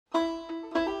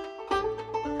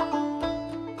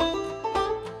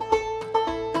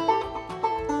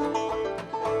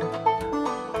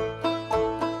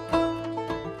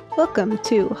Welcome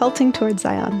to Halting Towards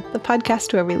Zion, the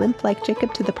podcast where we limp like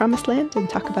Jacob to the promised land and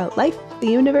talk about life,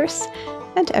 the universe,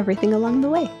 and everything along the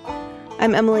way.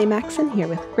 I'm Emily Maxon here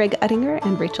with Greg Uttinger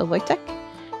and Rachel Wojtek,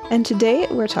 and today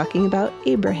we're talking about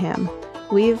Abraham.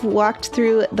 We've walked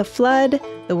through the flood,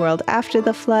 the world after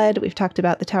the flood. We've talked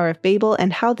about the Tower of Babel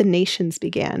and how the nations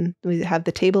began. We have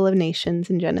the Table of Nations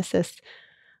in Genesis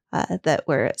that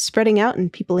were spreading out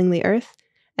and peopling the earth.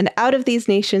 And out of these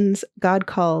nations, God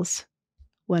calls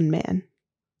one man.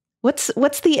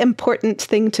 What's the important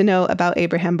thing to know about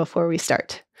Abraham before we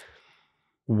start?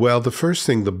 Well, the first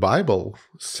thing the Bible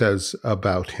says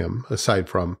about him, aside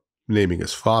from naming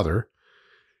his father,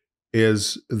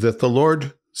 is that the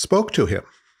Lord spoke to him.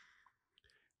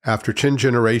 After 10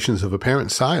 generations of apparent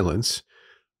silence,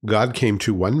 God came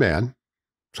to one man,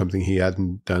 something he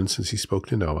hadn't done since he spoke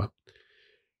to Noah,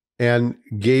 and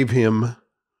gave him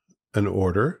an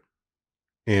order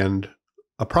and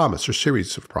a promise, or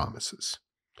series of promises.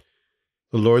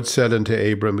 The Lord said unto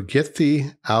Abram, Get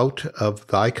thee out of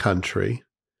thy country,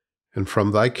 and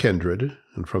from thy kindred,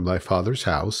 and from thy father's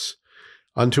house,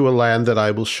 unto a land that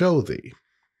I will show thee.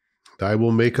 And I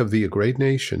will make of thee a great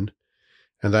nation,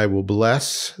 and I will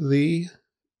bless thee,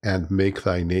 and make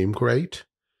thy name great,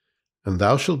 and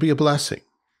thou shalt be a blessing.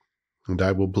 And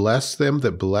I will bless them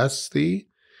that bless thee,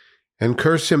 and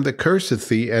curse him that curseth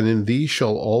thee, and in thee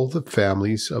shall all the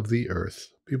families of the earth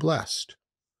be blessed.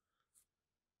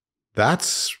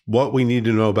 That's what we need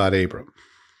to know about Abram.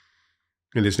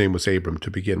 And his name was Abram to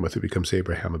begin with. It becomes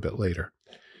Abraham a bit later.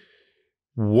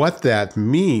 What that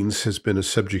means has been a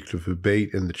subject of debate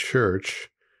in the church,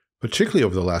 particularly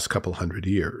over the last couple hundred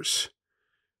years,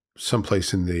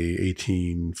 someplace in the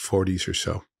 1840s or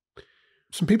so.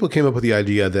 Some people came up with the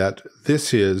idea that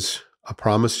this is a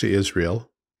promise to Israel,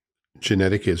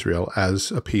 genetic Israel,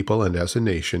 as a people and as a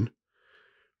nation,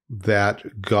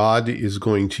 that God is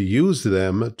going to use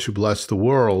them to bless the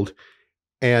world,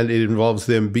 and it involves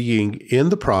them being in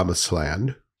the promised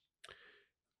land.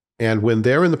 And when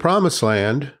they're in the promised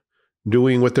land,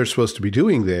 doing what they're supposed to be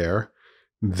doing there,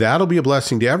 that'll be a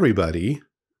blessing to everybody.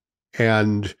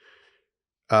 And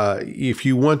if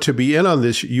you want to be in on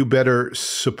this, you better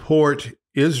support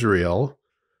Israel,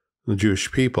 the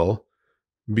Jewish people,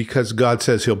 because God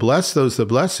says he'll bless those that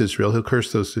bless Israel, he'll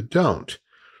curse those that don't.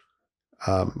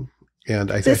 And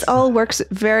this all works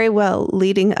very well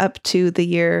leading up to the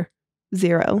year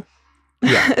 0.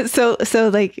 Yeah. so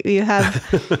like you have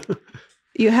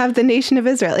the nation of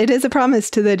Israel. It is a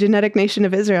promise to the genetic nation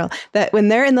of Israel that when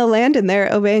they're in the land and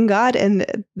they're obeying God and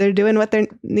they're doing what they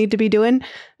need to be doing,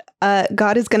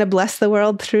 God is going to bless the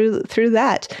world through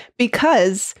that,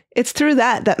 because it's through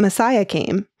that Messiah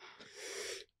came.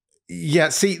 Yeah,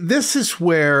 see, this is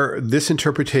where this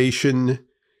interpretation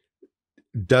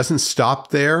doesn't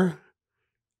stop there.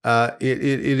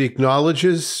 It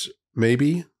acknowledges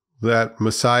maybe that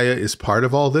Messiah is part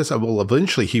of all this. Well,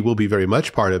 eventually he will be very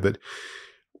much part of it.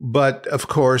 But of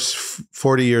course,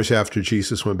 40 years after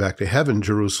Jesus went back to heaven,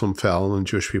 Jerusalem fell and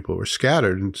Jewish people were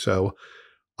scattered. And so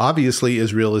obviously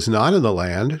Israel is not in the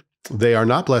land. They are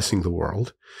not blessing the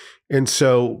world. And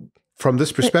so from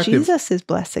this perspective— But Jesus is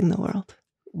blessing the world.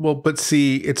 Well, but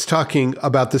see, it's talking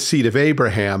about the seed of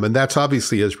Abraham, and that's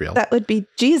obviously Israel. That would be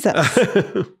Jesus.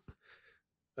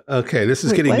 Okay, this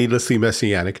is getting needlessly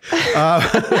messianic.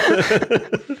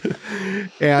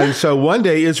 And so one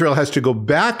day Israel has to go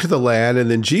back to the land,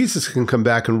 and then Jesus can come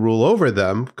back and rule over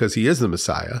them because he is the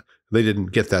Messiah. They didn't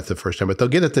get that the first time, but they'll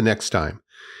get it the next time.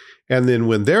 And then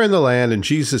when they're in the land and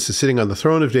Jesus is sitting on the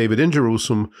throne of David in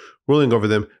Jerusalem, ruling over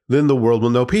them, then the world will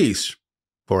know peace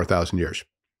for 1,000 years.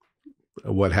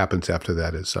 What happens after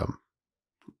that is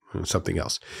something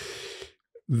else.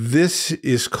 This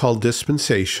is called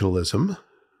dispensationalism.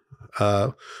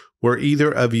 Were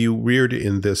either of you reared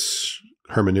in this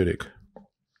hermeneutic?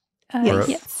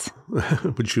 Yes.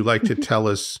 Would you like to tell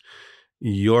us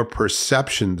your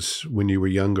perceptions when you were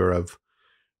younger of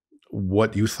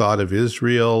what you thought of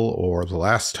Israel or the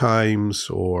last times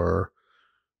or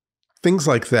things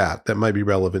like that might be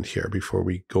relevant here before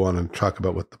we go on and talk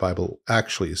about what the Bible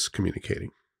actually is communicating?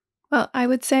 Well, I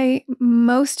would say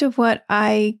most of what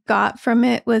I got from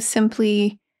it was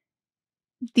simply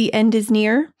the end is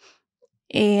near.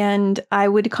 And I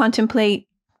would contemplate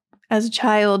as a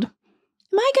child,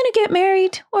 am I going to get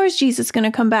married or is Jesus going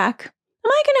to come back?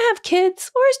 Am I going to have kids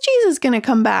or is Jesus going to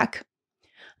come back?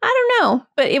 I don't know.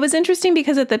 But it was interesting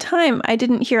because at the time, I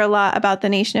didn't hear a lot about the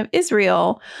nation of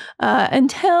Israel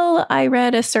until I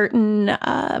read a certain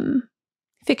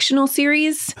fictional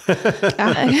series.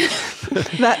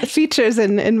 That features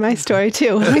in my story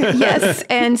too. Yes.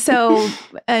 And so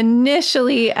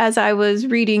initially, as I was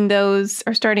reading those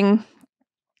or starting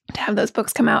to have those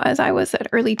books come out as I was an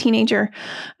early teenager.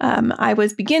 I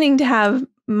was beginning to have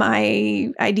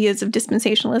my ideas of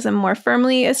dispensationalism more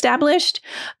firmly established,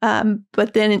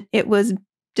 but then it was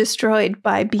destroyed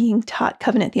by being taught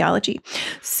covenant theology.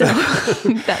 So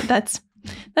that's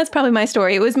probably my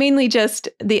story. It was mainly just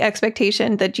the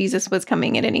expectation that Jesus was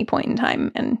coming at any point in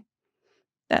time, and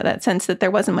that sense that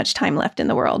there wasn't much time left in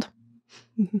the world.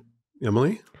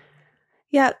 Emily?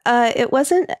 Yeah, it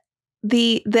wasn't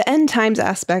the end times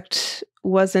aspect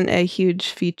wasn't a huge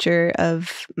feature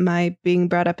of my being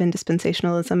brought up in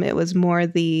dispensationalism. It was more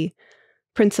the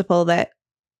principle that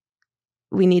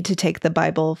we need to take the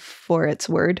Bible for its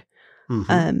word,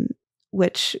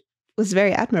 which was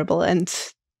very admirable and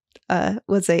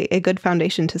was a good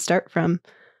foundation to start from.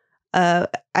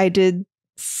 I did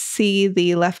see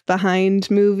the Left Behind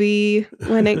movie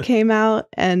when it came out,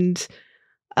 and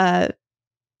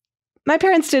my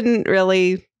parents didn't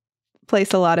really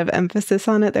place a lot of emphasis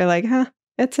on it. They're like,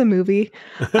 it's a movie.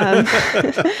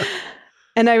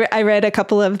 And I read a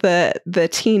couple of the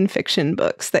teen fiction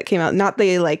books that came out, not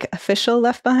the like official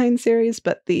Left Behind series,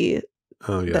 but the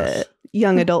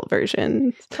young adult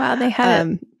version. Wow, they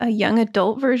had a young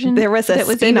adult version. There was a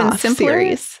spin-off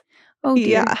series. Oh dear.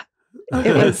 Yeah.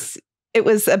 Okay. It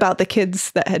was about the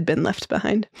kids that had been left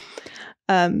behind.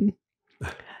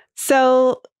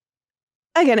 So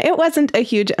again, it wasn't a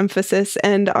huge emphasis,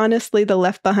 and honestly, the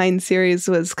Left Behind series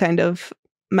was kind of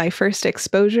my first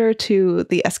exposure to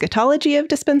the eschatology of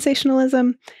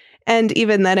dispensationalism. And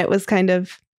even then it was kind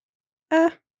of,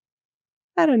 I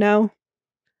don't know.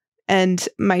 And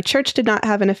my church did not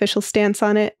have an official stance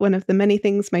on it. One of the many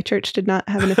things my church did not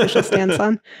have an official stance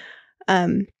on.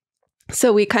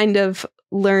 So we kind of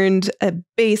learned a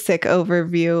basic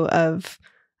overview of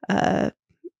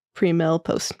pre-mill,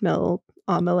 post-mill,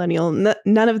 millennial,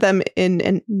 none of them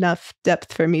in enough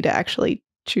depth for me to actually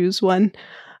choose one.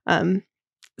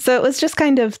 So it was just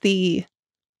kind of the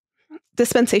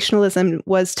dispensationalism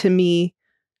was to me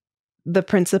the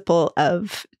principle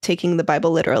of taking the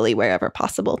Bible literally wherever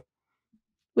possible,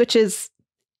 which is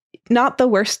not the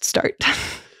worst start.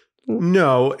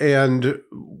 No, and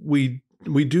we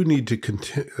do need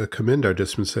to commend our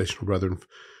dispensational brethren,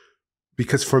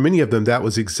 because for many of them, that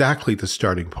was exactly the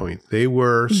starting point. They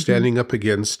were standing up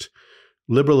against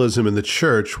liberalism in the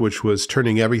church, which was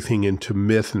turning everything into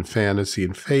myth and fantasy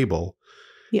and fable.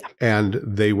 Yeah. And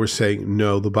they were saying,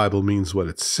 no, the Bible means what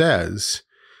it says.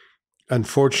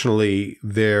 Unfortunately,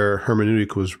 their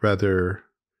hermeneutic was rather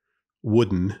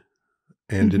wooden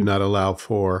and did not allow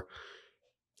for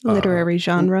literary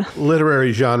genre,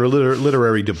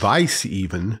 literary device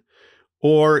even,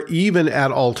 or even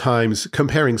at all times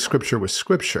comparing scripture with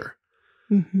scripture.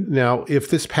 Now, if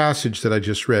this passage that I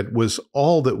just read was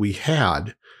all that we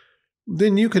had,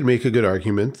 then you could make a good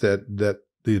argument that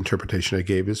the interpretation I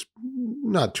gave is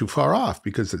not too far off,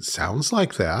 because it sounds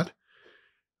like that.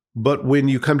 But when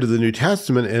you come to the New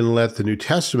Testament and let the New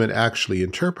Testament actually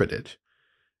interpret it,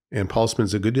 and Paul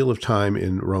spends a good deal of time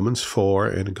in Romans 4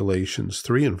 and Galatians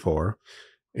 3 and 4,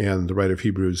 and the writer of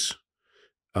Hebrews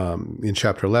in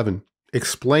chapter 11,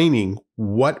 explaining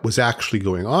what was actually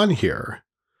going on here,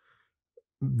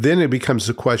 then it becomes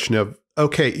a question of,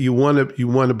 okay, you want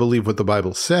to believe what the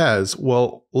Bible says.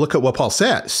 Well, look at what Paul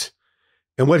says.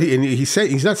 And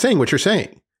he's not saying what you're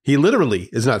saying. He literally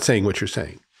is not saying what you're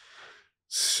saying.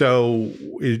 So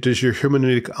does your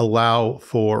hermeneutic allow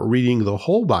for reading the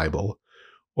whole Bible,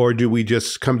 or do we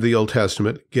just come to the Old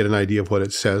Testament, get an idea of what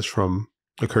it says from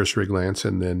a cursory glance,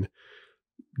 and then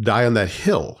die on that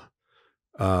hill?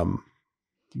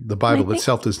 The Bible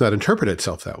itself does not interpret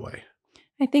itself that way.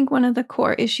 I think one of the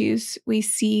core issues we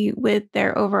see with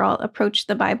their overall approach to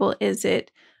the Bible is it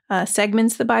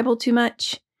segments the Bible too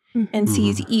much and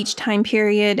sees each time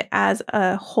period as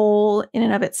a whole in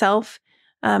and of itself,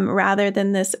 rather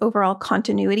than this overall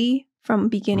continuity from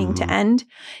beginning to end.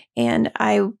 And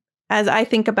as I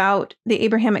think about the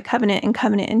Abrahamic covenant and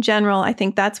covenant in general, I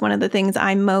think that's one of the things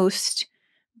I most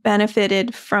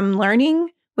benefited from learning,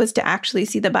 was to actually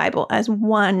see the Bible as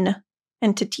one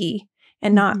entity,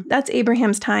 and not, that's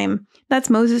Abraham's time, that's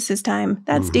Moses's time,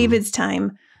 that's David's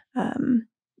time,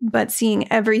 but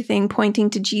seeing everything pointing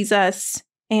to Jesus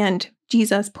and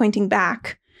Jesus pointing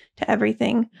back to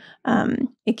everything.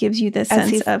 It gives you this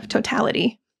sense of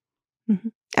totality.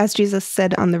 As Jesus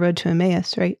said on the road to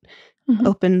Emmaus, right?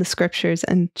 Opened the scriptures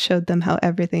and showed them how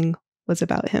everything was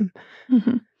about him.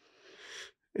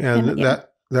 And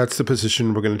that's the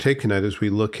position we're going to take tonight as we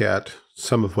look at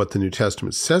some of what the New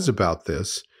Testament says about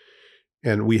this.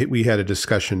 And we had a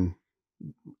discussion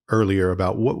earlier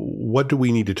about what do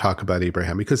we need to talk about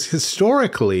Abraham? Because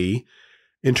historically,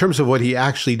 in terms of what he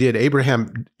actually did,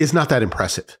 Abraham is not that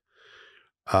impressive.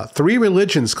 3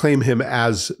 religions claim him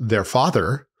as their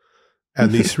father,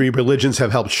 and these 3 religions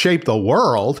have helped shape the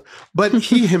world, but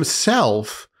he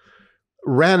himself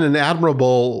ran an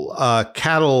admirable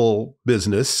cattle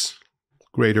business,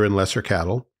 greater and lesser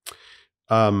cattle,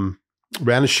 ran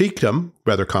a sheikdom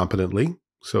rather competently,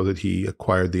 so that he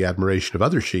acquired the admiration of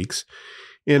other sheiks,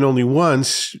 and only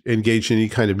once engaged in any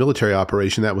kind of military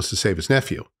operation. That was to save his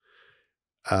nephew.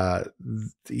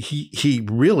 He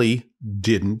really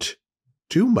didn't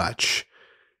do much.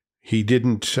 He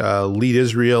didn't lead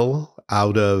Israel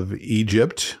out of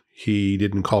Egypt. He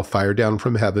didn't call fire down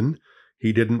from heaven.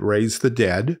 He didn't raise the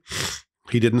dead.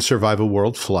 He didn't survive a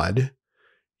world flood.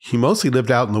 He mostly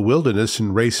lived out in the wilderness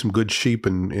and raised some good sheep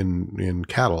and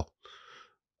cattle.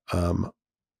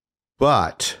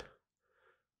 But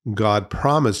God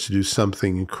promised to do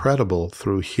something incredible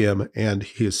through him and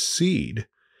his seed.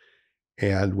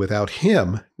 And without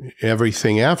him,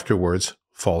 everything afterwards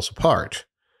falls apart.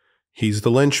 He's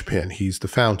the linchpin. He's the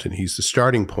fountain. He's the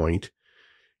starting point.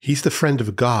 He's the friend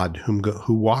of God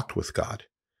who walked with God.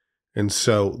 And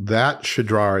so that should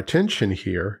draw our attention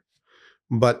here.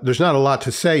 But there's not a lot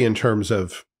to say in terms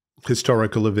of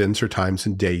historical events or times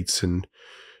and dates and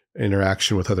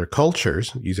interaction with other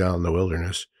cultures. He's out in the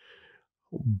wilderness.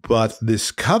 But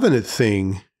this covenant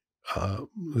thing,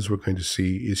 as we're going to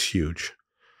see, is huge.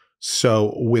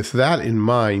 So with that in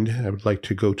mind, I would like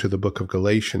to go to the book of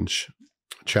Galatians,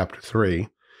 chapter 3,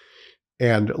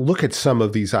 and look at some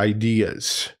of these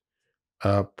ideas.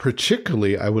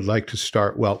 Particularly, I would like to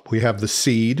start, well, we have the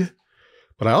seed,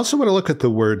 but I also want to look at the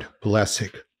word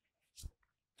blessing.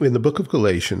 In the book of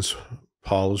Galatians,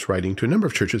 Paul is writing to a number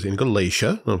of churches in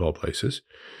Galatia, of all places,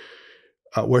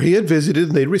 where he had visited,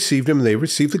 and they received him, and they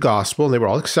received the gospel, and they were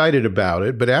all excited about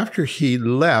it. But after he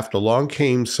left, along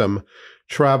came some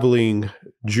traveling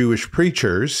Jewish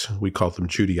preachers, we call them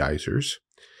Judaizers,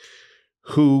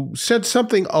 who said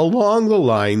something along the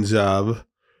lines of,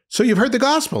 so you've heard the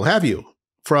gospel, have you?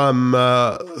 From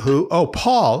who? Oh,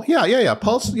 Paul. Yeah.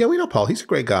 Paul's, we know Paul. He's a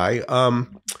great guy.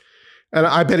 And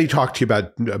I bet he talked to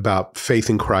you about faith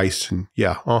in Christ. And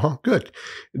good.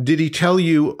 Did he tell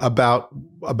you about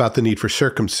the need for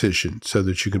circumcision so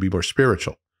that you can be more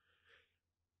spiritual?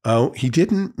 Oh, he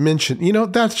didn't mention,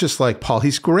 that's just like Paul.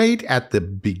 He's great at the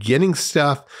beginning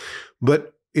stuff,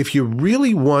 but if you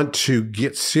really want to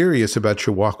get serious about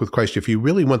your walk with Christ, if you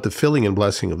really want the filling and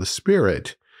blessing of the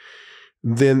Spirit,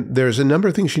 then there's a number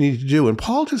of things you need to do. And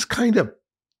Paul just kind of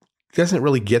doesn't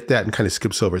really get that and kind of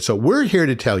skips over it. So we're here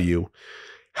to tell you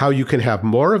how you can have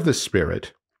more of the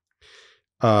Spirit,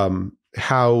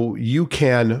 how you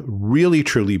can really,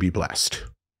 truly be blessed,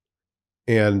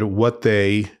 and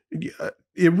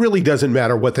it really doesn't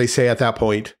matter what they say at that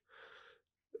point.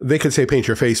 They could say, paint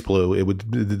your face blue.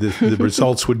 The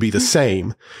results would be the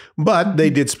same. But they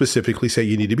did specifically say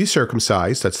you need to be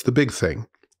circumcised. That's the big thing.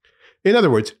 In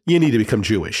other words, you need to become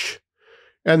Jewish.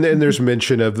 And then there's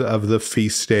mention of the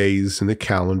feast days and the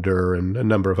calendar and a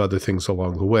number of other things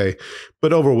along the way.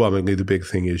 But overwhelmingly, the big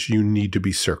thing is you need to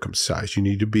be circumcised. You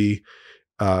need to be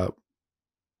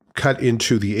cut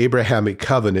into the Abrahamic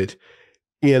covenant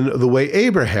in the way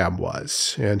Abraham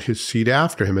was, and his seed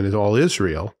after him, and all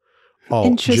Israel.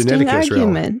 Interesting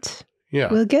argument.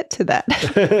 Yeah. We'll get to that.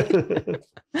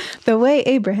 The way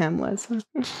Abraham was.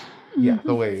 Yeah,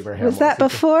 the way Abraham was. Was that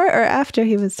before or after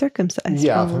he was circumcised?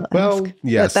 Yeah, well,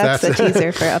 yes. But that's a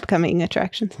teaser for upcoming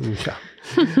attractions. Yeah.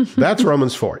 That's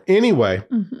Romans 4. Anyway,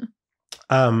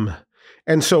 and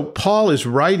so Paul is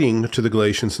writing to the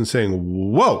Galatians and saying,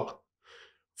 whoa,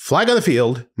 flag on the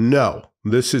field, no.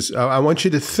 This is, I want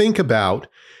you to think about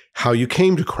how you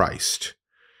came to Christ.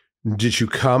 Did you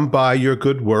come by your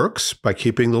good works, by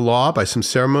keeping the law, by some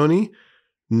ceremony?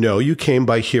 No, you came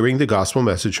by hearing the gospel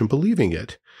message and believing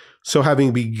it. So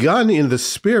having begun in the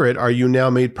Spirit, are you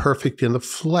now made perfect in the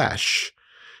flesh?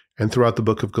 And throughout the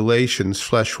book of Galatians,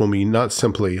 flesh will mean not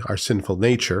simply our sinful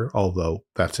nature, although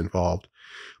that's involved,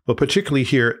 but particularly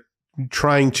here,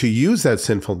 trying to use that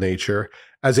sinful nature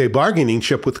as a bargaining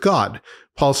chip with God.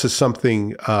 Paul says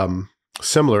something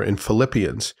similar in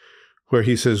Philippians, where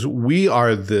he says, we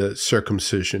are the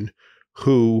circumcision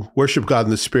who worship God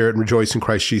in the Spirit and rejoice in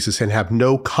Christ Jesus and have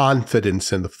no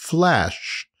confidence in the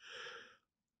flesh,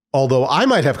 although I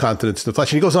might have confidence in the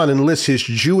flesh. And he goes on and lists his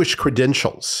Jewish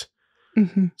credentials.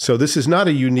 Mm-hmm. So this is not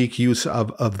a unique use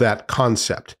of that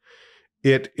concept.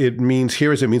 It means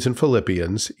here, as it means in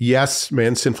Philippians, yes,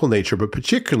 man's sinful nature, but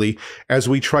particularly as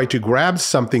we try to grab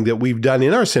something that we've done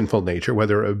in our sinful nature,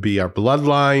 whether it be our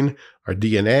bloodline, our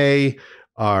DNA,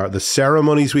 the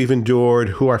ceremonies we've endured,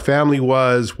 who our family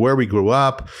was, where we grew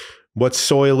up, what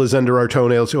soil is under our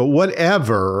toenails, or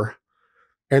whatever,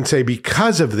 and say,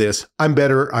 because of this, I'm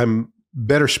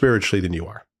better spiritually than you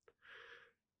are.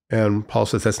 And Paul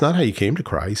says, that's not how you came to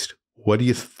Christ. Why do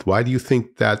you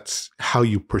think that's how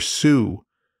you pursue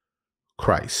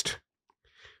Christ?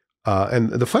 And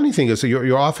the funny thing is that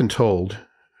you're often told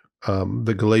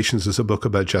that Galatians is a book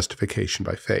about justification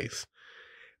by faith.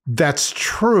 That's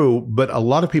true, but a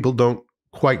lot of people don't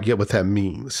quite get what that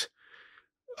means.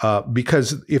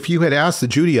 Because if you had asked the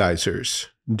Judaizers,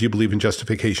 do you believe in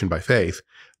justification by faith?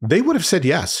 They would have said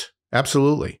yes,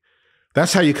 absolutely.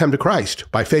 That's how you come to Christ,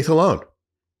 by faith alone.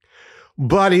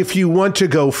 But if you want to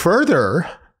go further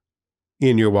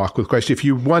in your walk with Christ, if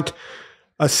you want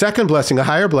a second blessing, a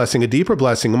higher blessing, a deeper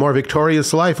blessing, a more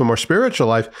victorious life, a more spiritual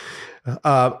life,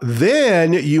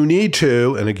 then you need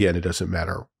to, and again, it doesn't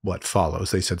matter what follows.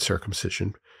 They said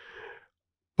circumcision.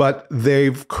 But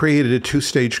they've created a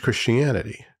two-stage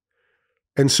Christianity.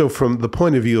 And so from the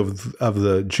point of view of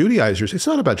the Judaizers, it's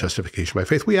not about justification by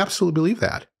faith. We absolutely believe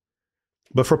that.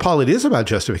 But for Paul, it is about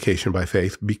justification by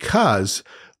faith, because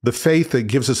the faith that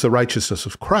gives us the righteousness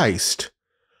of Christ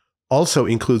also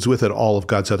includes with it all of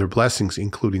God's other blessings,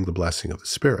 including the blessing of the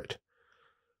Spirit.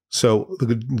 So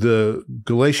the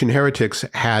Galatian heretics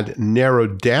had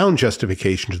narrowed down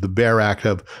justification to the bare act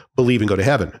of believe and go to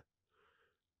heaven.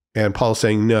 And Paul's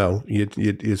saying, no, it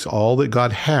is all that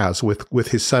God has.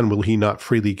 With his Son will he not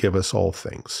freely give us all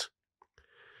things.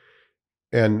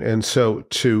 And so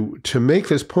to make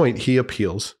this point, he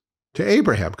appeals to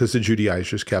Abraham, because the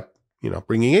Judaizers kept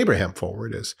bringing Abraham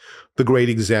forward as the great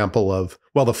example of,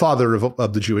 well, the father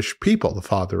of the Jewish people, the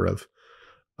father of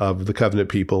the covenant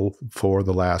people for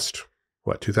the last,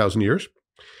 2,000 years?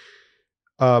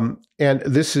 And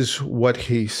this is what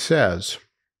he says.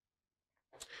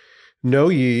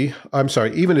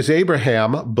 Even as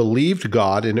Abraham believed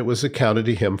God, and it was accounted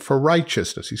to him for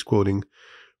righteousness. He's quoting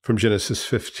from Genesis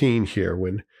 15 here,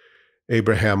 when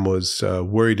Abraham was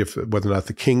worried whether or not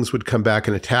the kings would come back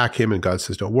and attack him, and God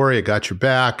says, "Don't worry, I got your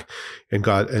back." And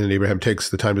Abraham takes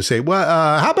the time to say,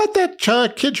 "Well, how about that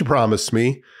kid you promised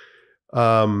me?"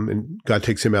 And God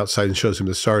takes him outside and shows him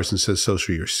the stars and says, "So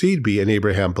shall your seed be." And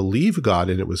Abraham believed God,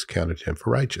 and it was counted to him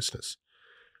for righteousness.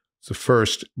 It's the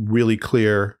first really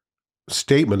clear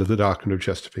statement of the doctrine of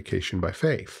justification by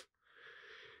faith.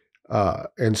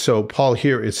 And so Paul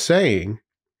here is saying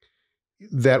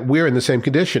that we're in the same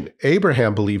condition.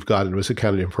 Abraham believed God and was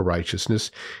accounted to him for righteousness.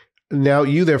 Now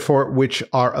you, therefore, which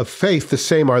are of faith, the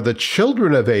same are the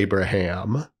children of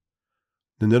Abraham.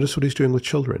 Now notice what he's doing with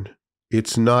children.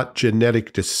 It's not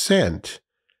genetic descent.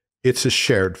 It's a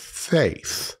shared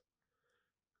faith.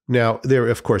 Now,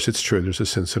 of course, it's true. There's a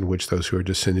sense in which those who are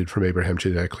descended from Abraham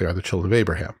genetically are the children of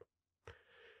Abraham.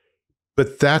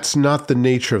 But that's not the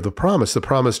nature of the promise. The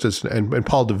promise does, and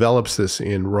Paul develops this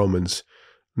in Romans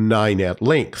 9 at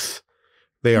length.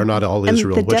 They are not all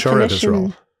Israel, which are of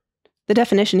Israel. The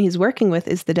definition he's working with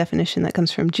is the definition that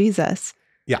comes from Jesus.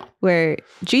 Yeah. Where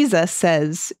Jesus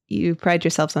says, you pride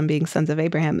yourselves on being sons of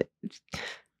Abraham.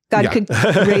 God could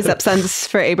raise up sons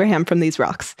for Abraham from these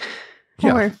rocks.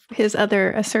 Yeah. Or his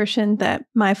other assertion that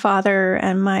my father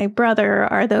and my brother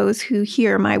are those who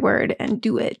hear my word and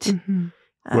do it. Mm-hmm.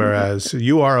 Whereas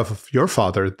you are of your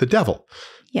father, the devil,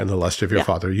 and the lust of your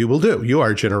father you will do. You are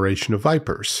a generation of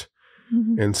vipers.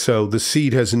 Mm-hmm. And so the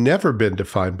seed has never been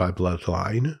defined by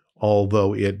bloodline,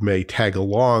 although it may tag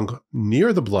along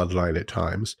near the bloodline at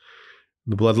times.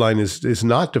 The bloodline is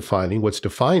not defining. What's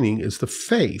defining is the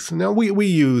faith. Now, we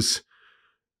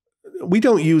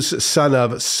don't use son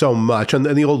of so much. In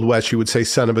the Old West, you would say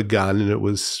son of a gun, and it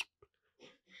was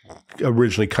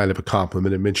originally kind of a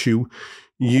compliment. It meant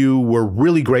you were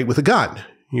really great with a gun.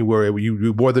 You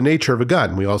wore the nature of a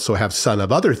gun. We also have son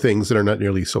of other things that are not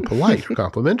nearly so polite or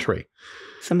complimentary.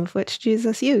 Some of which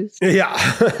Jesus used. Yeah.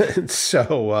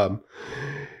 So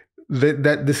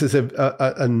that this is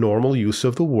a normal use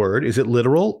of the word. Is it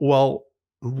literal? Well,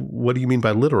 what do you mean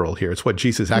by literal here? It's what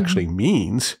Jesus actually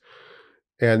means.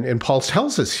 And Paul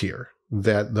tells us here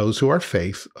that those who are of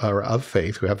faith,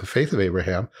 who have the faith of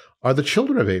Abraham, are the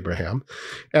children of Abraham.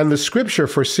 And the scripture,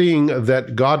 foreseeing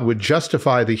that God would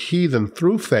justify the heathen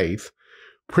through faith,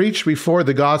 preached before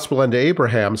the gospel unto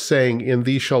Abraham, saying, in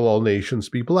thee shall all nations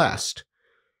be blessed.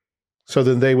 So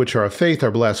then they which are of faith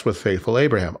are blessed with faithful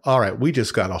Abraham. All right, we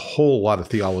just got a whole lot of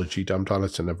theology dumped on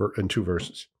us in 2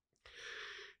 verses.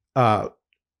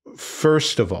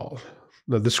 First of all,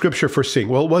 the scripture foreseeing,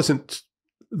 well,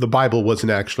 the Bible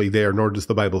wasn't actually there, nor does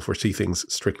the Bible foresee things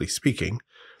strictly speaking.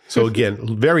 So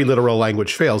again, very literal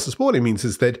language fails. But what it means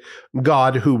is that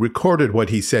God, who recorded what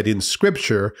he said in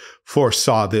Scripture,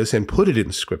 foresaw this and put it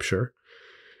in Scripture,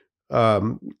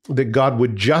 that God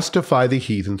would justify the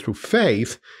heathen through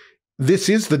faith. this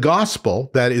is the gospel.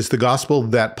 That is the gospel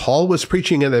that Paul was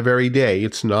preaching in that very day.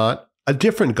 It's not a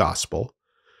different gospel.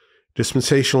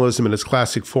 Dispensationalism in its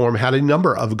classic form had a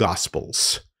number of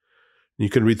gospels. You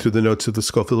can read through the notes of the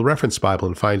Scofield Reference Bible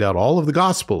and find out all of the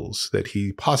gospels that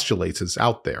he postulates is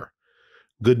out there.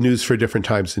 Good news for different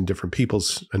times and different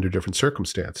peoples under different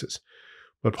circumstances.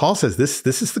 But Paul says this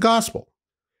is the gospel.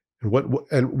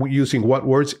 And using what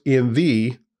words? In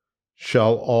thee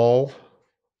shall all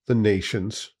the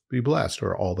nations be blessed,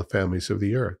 or all the families of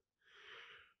the earth.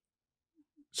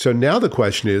 So now the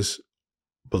question is,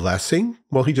 blessing?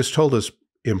 Well, he just told us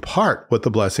in part what the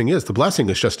blessing is. The blessing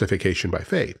is justification by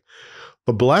faith.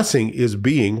 The blessing is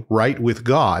being right with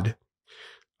God,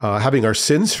 having our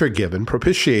sins forgiven,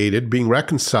 propitiated, being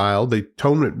reconciled, the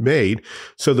atonement made,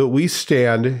 so that we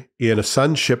stand in a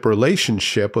sonship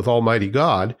relationship with Almighty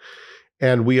God,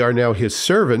 and we are now his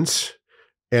servants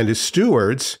and his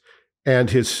stewards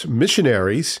and his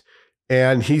missionaries,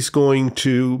 and he's going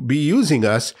to be using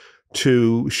us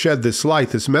to shed this light,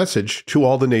 this message to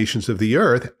all the nations of the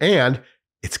earth, and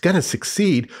it's going to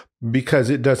succeed because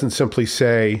it doesn't simply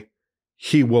say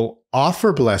he will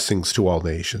offer blessings to all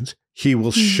nations. He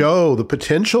will show the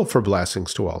potential for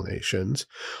blessings to all nations.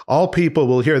 All people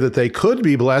will hear that they could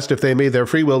be blessed if they made their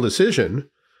free will decision.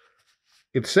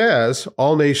 It says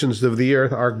all nations of the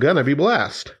earth are going to be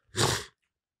blessed.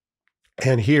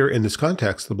 And here in this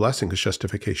context, the blessing is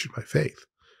justification by faith.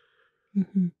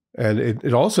 Mm-hmm. And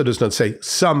it also does not say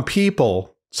some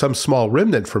people, some small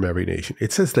remnant from every nation.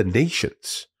 It says the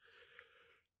nations.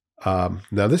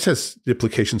 Now, this has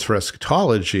implications for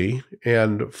eschatology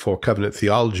and for covenant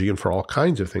theology and for all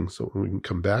kinds of things that we can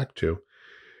come back to.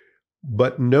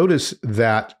 But notice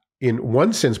that in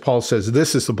one sense, Paul says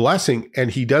this is the blessing, and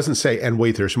he doesn't say, and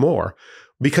wait, there's more,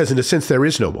 because in a sense, there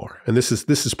is no more. And this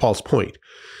is Paul's point.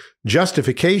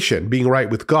 Justification, being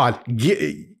right with God,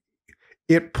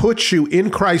 it puts you in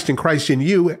Christ and Christ in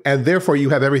you, and therefore you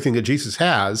have everything that Jesus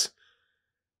has.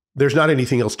 There's not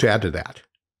anything else to add to that.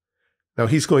 Now,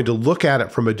 he's going to look at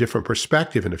it from a different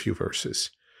perspective in a few verses,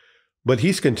 but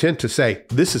he's content to say,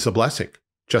 this is a blessing,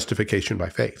 justification by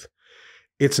faith.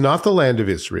 It's not the land of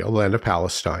Israel, the land of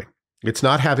Palestine. It's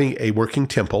not having a working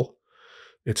temple.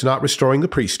 It's not restoring the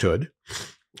priesthood.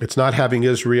 It's not having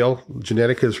Israel,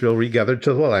 genetic Israel, regathered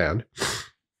to the land.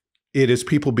 It is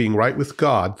people being right with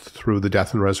God through the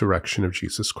death and resurrection of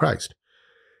Jesus Christ.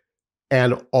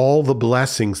 And all the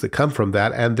blessings that come from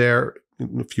that, and there,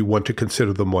 if you want to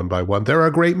consider them one by one, there are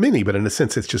a great many, but in a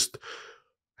sense, it's just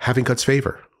having God's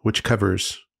favor, which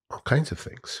covers all kinds of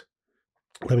things.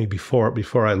 Let me,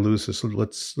 before I lose this,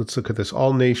 let's look at this.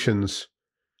 All nations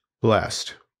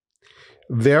blessed.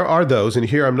 There are those, and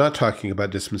here I'm not talking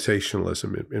about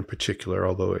dispensationalism in particular,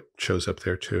 although it shows up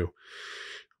there too.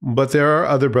 But there are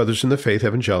other brothers in the faith,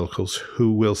 evangelicals,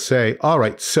 who will say, all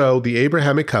right, so the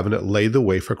Abrahamic covenant laid the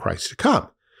way for Christ to come.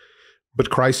 But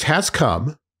Christ has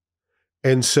come,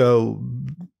 and so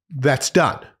that's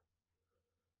done.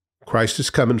 Christ has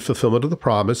come in fulfillment of the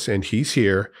promise, and he's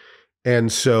here.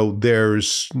 And so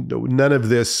there's none of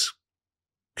this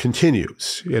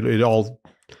continues. It all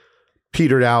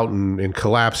petered out and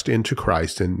collapsed into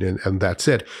Christ, and that's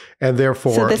it. And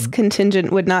therefore, so this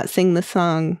contingent would not sing the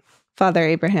song, Father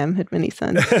Abraham had many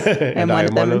sons, and one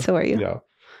of them, and so are you.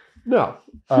 No.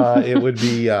 It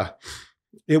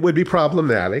would be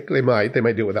problematic. They might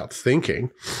do it without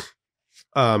thinking,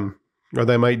 or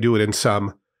they might do it in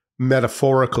some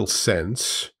metaphorical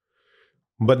sense,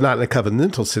 but not in a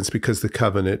covenantal sense, because the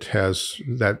covenant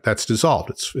that's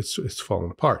dissolved. It's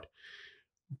fallen apart.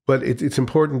 But it's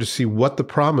important to see what the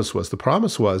promise was. The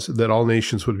promise was that all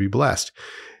nations would be blessed.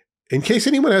 In case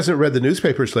anyone hasn't read the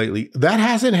newspapers lately, that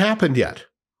hasn't happened yet.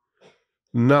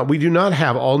 We do not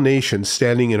have all nations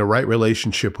standing in a right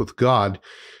relationship with God,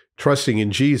 trusting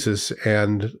in Jesus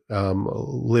and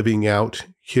living out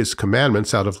his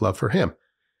commandments out of love for him.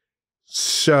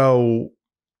 So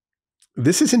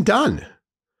this isn't done.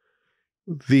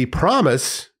 The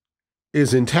promise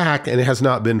is intact and it has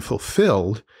not been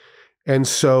fulfilled. And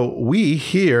so we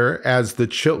here, as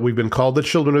we've been called the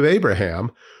children of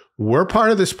Abraham, we're part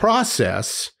of this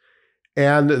process,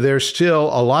 and there's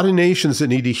still a lot of nations that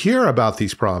need to hear about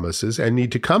these promises and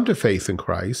need to come to faith in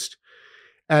Christ.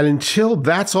 And until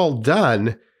that's all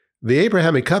done, the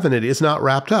Abrahamic covenant is not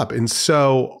wrapped up. And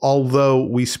so although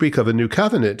we speak of a new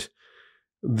covenant,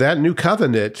 that new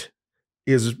covenant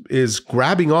is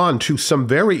grabbing on to some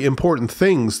very important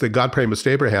things that God promised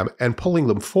Abraham and pulling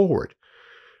them forward.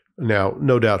 Now,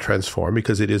 no doubt transformed,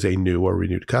 because it is a new or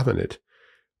renewed covenant.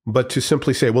 But to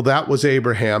simply say, well, that was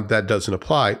Abraham, that doesn't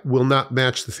apply, will not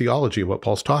match the theology of what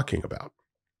Paul's talking about.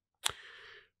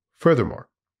 Furthermore,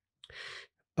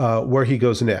 where he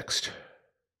goes next.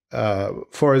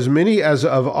 For as many as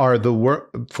are of the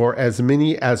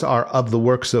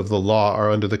works of the law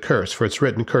are under the curse. For it's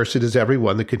written, "Cursed is every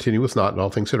one that continueth not in all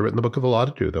things that are written in the book of the law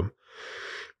to do them."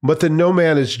 But that no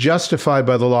man is justified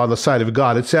by the law in the sight of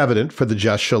God, it's evident, for the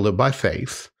just shall live by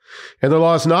faith. And the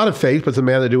law is not of faith, but the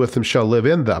man that doeth them shall live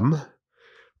in them.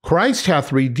 Christ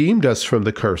hath redeemed us from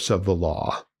the curse of the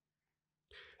law,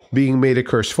 being made a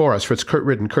curse for us. For it's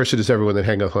written, "Cursed is everyone that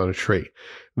hangeth on a tree."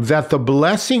 That the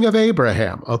blessing of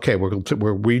Abraham, okay,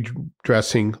 we're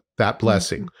redressing that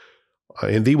blessing.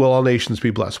 In thee will all nations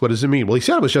be blessed. What does it mean? Well, he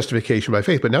said it was justification by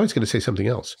faith, but now he's going to say something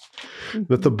else.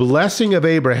 That the blessing of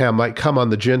Abraham might come on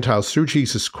the Gentiles through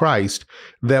Jesus Christ,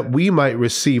 that we might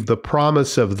receive the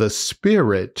promise of the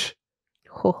Spirit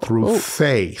through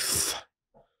faith.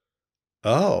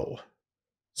 Oh,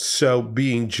 so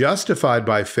being justified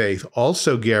by faith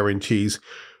also guarantees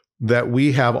that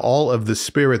we have all of the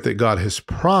Spirit that God has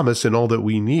promised and all that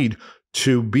we need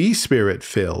to be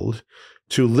Spirit-filled,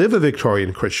 to live a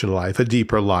Victorian Christian life, a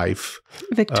deeper life.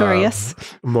 Victorious.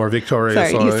 More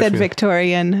victorious. Sorry, you said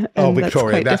Victorian, and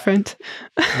Victorian. That's quite different.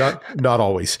 Not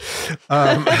always.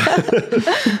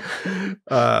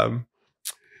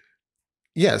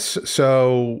 Yes,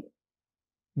 so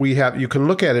you can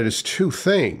look at it as two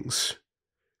things.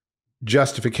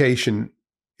 Justification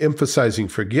emphasizing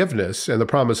forgiveness, and the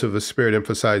promise of the Spirit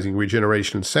emphasizing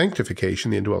regeneration and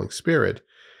sanctification, the indwelling Spirit.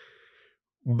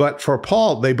 But for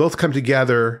Paul, they both come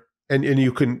together, and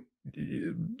you can,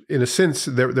 in a sense,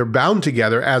 they're bound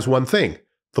together as one thing,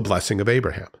 the blessing of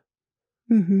Abraham.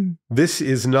 Mm-hmm. This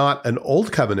is not an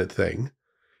old covenant thing.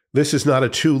 This is not a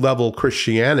two-level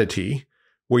Christianity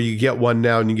where you get one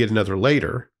now and you get another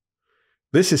later.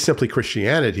 This is simply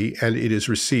Christianity, and it is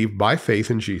received by faith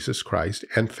in Jesus Christ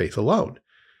and faith alone,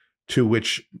 to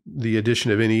which the addition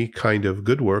of any kind of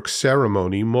good works,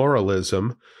 ceremony,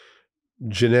 moralism,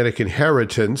 genetic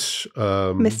inheritance,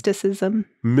 mysticism,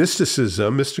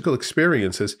 mystical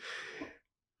experiences,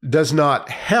 does not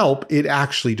help. It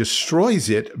actually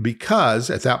destroys it, because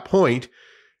at that point,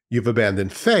 you've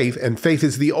abandoned faith, and faith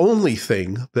is the only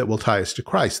thing that will tie us to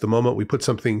Christ. The moment we put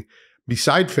something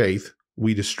beside faith,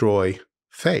 we destroy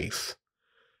faith.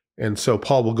 And so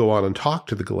Paul will go on and talk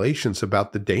to the Galatians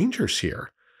about the dangers here,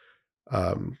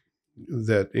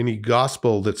 that any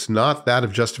gospel that's not that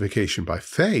of justification by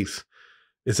faith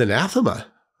is anathema,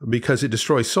 because it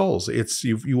destroys souls.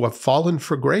 You have fallen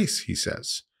for grace, he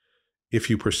says,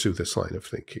 if you pursue this line of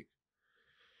thinking.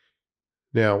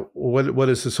 Now, what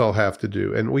does this all have to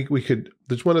do? And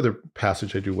there's one other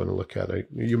passage I do want to look at.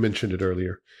 You mentioned it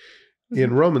earlier.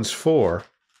 In Romans 4,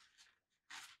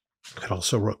 and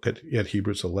also look at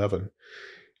Hebrews 11.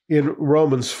 In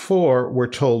Romans 4, we're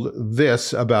told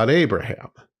this about Abraham.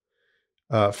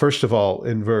 First of all,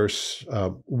 in verse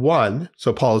 1,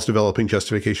 so Paul is developing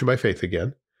justification by faith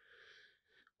again.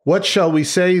 "What shall we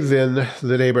say then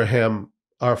that Abraham,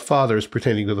 our father, is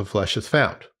pertaining to the flesh, hath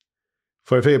found?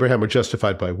 For if Abraham were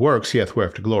justified by works, he hath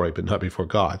whereof to glory, but not before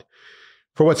God.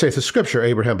 For what saith the Scripture?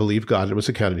 Abraham believed God, and it was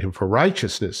accounted to him for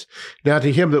righteousness. Now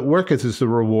to him that worketh is the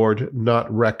reward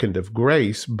not reckoned of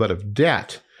grace, but of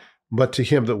debt. But to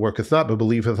him that worketh not, but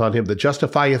believeth on him that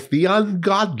justifieth the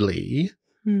ungodly,"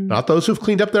 not those who've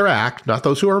cleaned up their act, not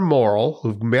those who are moral,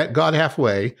 who've met God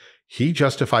halfway. He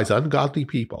justifies ungodly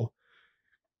people.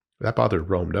 That bothered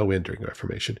Rome no end during the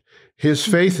Reformation. "His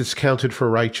faith is counted for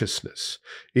righteousness.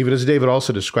 Even as David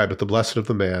also describeth the blessed of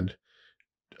the man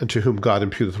unto whom God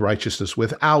imputeth righteousness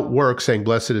without work, saying,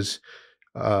 Blessed is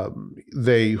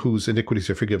they whose iniquities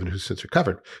are forgiven, whose sins are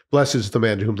covered. Blessed is the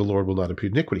man to whom the Lord will not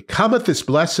impute iniquity. Cometh this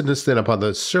blessedness then upon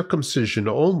the circumcision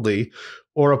only,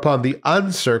 or upon the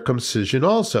uncircumcision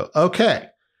also?" Okay,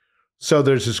 so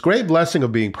there's this great blessing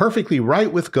of being perfectly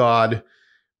right with God,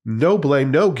 no blame,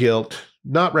 no guilt,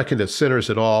 not reckoned as sinners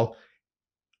at all.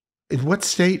 In what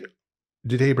state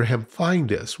did Abraham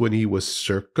find us? When he was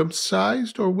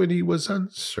circumcised or when he was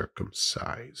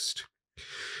uncircumcised?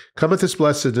 Cometh this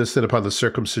blessedness then upon the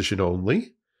circumcision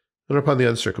only, and upon the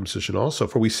uncircumcision also?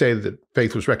 For we say that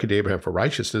faith was reckoned to Abraham for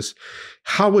righteousness.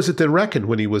 How was it then reckoned,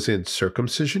 when he was in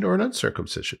circumcision or in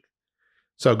uncircumcision?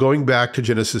 So going back to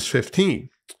Genesis 15,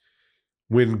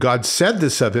 when God said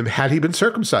this of him, had he been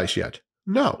circumcised yet?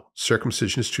 No.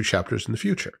 Circumcision is 2 chapters in the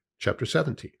future, chapter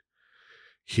 17.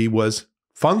 He was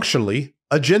functionally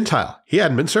a Gentile. He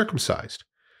hadn't been circumcised.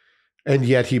 And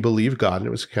yet he believed God, and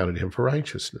it was accounted to him for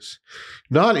righteousness.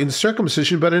 Not in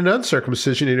circumcision, but in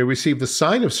uncircumcision, and he received the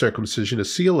sign of circumcision, a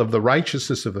seal of the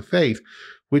righteousness of the faith,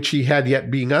 which he had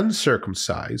yet being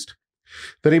uncircumcised,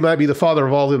 that he might be the father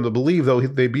of all them that believe, though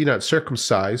they be not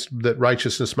circumcised, that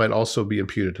righteousness might also be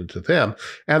imputed unto them,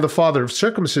 and the father of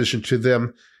circumcision to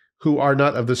them who are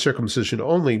not of the circumcision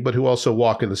only, but who also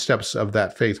walk in the steps of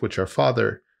that faith which our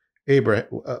father Abraham,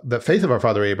 the faith of our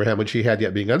father Abraham, which he had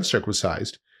yet being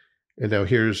uncircumcised. And now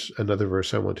here's another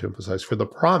verse I want to emphasize. For the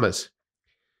promise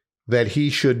that he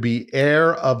should be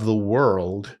heir of the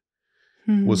world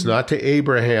was not to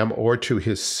Abraham or to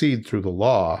his seed through the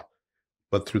law,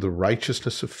 but through the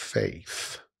righteousness of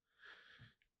faith.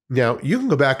 Now, you can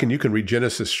go back and you can read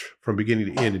Genesis from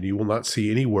beginning to end, and you will not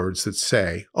see any words that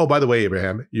say, oh, by the way,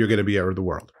 Abraham, you're going to be heir of the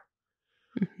world.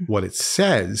 What it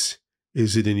says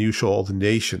is that in you shall all the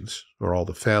nations, or all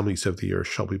the families of the earth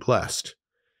shall be blessed.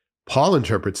 Paul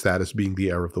interprets that as being the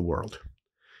heir of the world.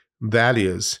 That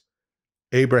is,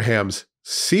 Abraham's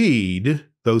seed,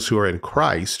 those who are in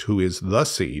Christ, who is the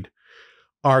seed,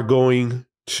 are going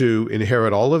to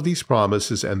inherit all of these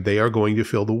promises, and they are going to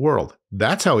fill the world.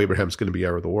 That's how Abraham's going to be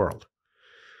heir of the world.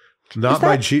 Not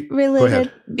by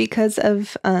related because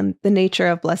of the nature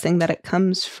of blessing, that it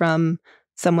comes from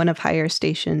someone of higher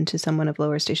station to someone of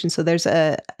lower station. So there's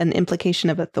an implication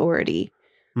of authority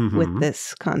with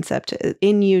this concept.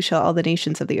 In you shall all the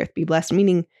nations of the earth be blessed,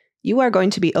 meaning you are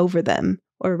going to be over them,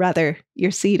 or rather,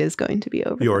 your seed is going to be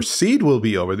over them. Your seed will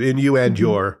be over in you and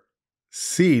your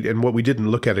seed. And what we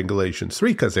didn't look at in Galatians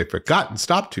 3, because they forgot and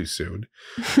stopped too soon,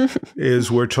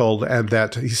 is we're told, and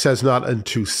that he says, not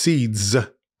unto seeds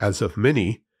as of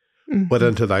many, but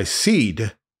unto thy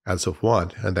seed as of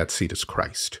one, and that seed is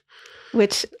Christ.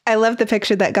 Which I love the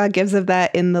picture that God gives of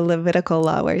that in the Levitical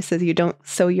law, where he says you don't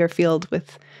sow your field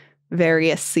with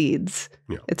various seeds.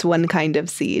 Yeah. It's one kind of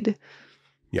seed.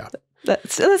 Yeah.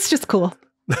 That's just cool.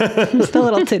 Just a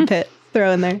little tidbit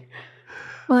throw in there.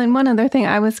 Well, and one other thing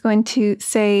I was going to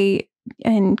say,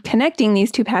 in connecting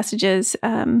these two passages,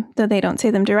 though they don't say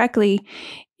them directly,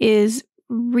 is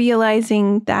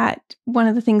realizing that one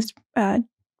of the things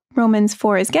Romans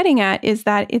 4 is getting at is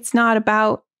that it's not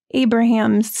about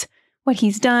Abraham's, what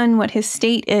he's done, what his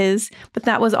state is, but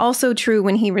that was also true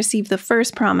when he received the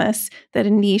first promise that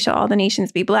in thee shall all the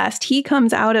nations be blessed. He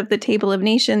comes out of the table of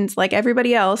nations like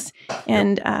everybody else,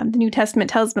 and the New Testament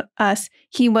tells us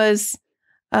he was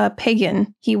a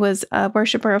pagan. He was a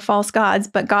worshiper of false gods,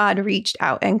 but God reached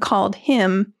out and called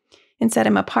him and set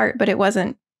him apart, but it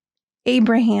wasn't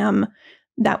Abraham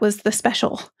that was the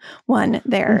special one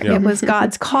there. Yeah. It was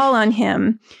God's call on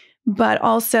him, but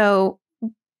also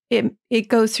it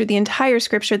goes through the entire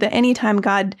scripture that anytime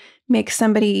God makes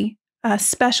somebody a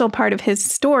special part of his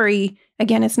story,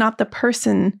 again, it's not the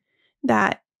person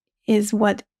that is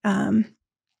what that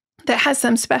has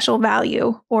some special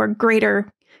value or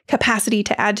greater capacity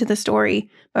to add to the story,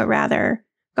 but rather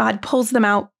God pulls them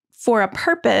out for a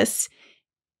purpose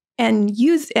and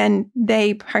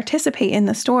they participate in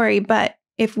the story. But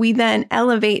if we then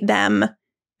elevate them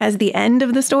as the end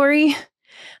of the story,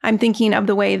 I'm thinking of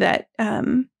the way that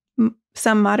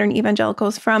some modern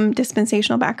evangelicals from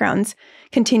dispensational backgrounds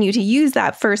continue to use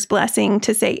that first blessing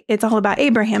to say it's all about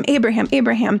Abraham, Abraham,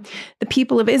 Abraham. The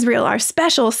people of Israel are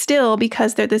special still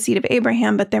because they're the seed of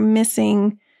Abraham, but they're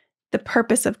missing the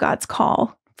purpose of God's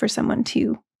call for someone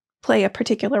to play a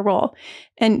particular role.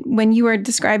 And when you were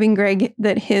describing, Greg,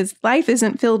 that his life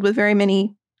isn't filled with very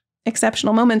many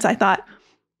exceptional moments, I thought,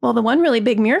 well, the one really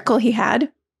big miracle he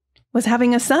had was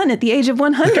having a son at the age of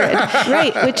 100.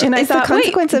 Right. Which and I thought, the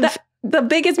consequence of the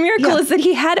biggest miracle is that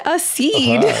he had a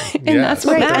seed. And that's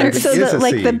what matters. And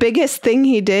so the biggest thing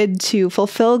he did to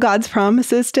fulfill God's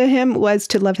promises to him was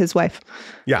to love his wife.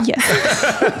 Yeah. Yes.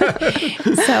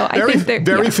 So I think they're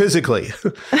very physically.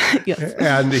 Yes.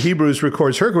 And Hebrews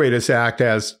records her greatest act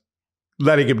as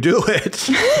letting him do it.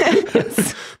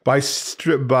 Yes. By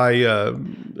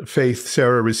faith,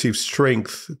 Sarah received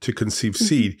strength to conceive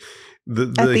seed.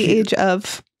 At the age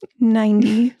of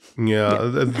 90. Yeah.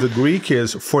 The Greek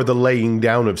is for the laying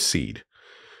down of seed.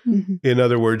 In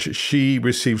other words, she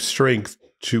received strength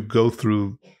to go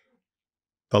through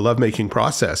the lovemaking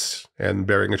process and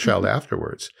bearing a child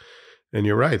afterwards. And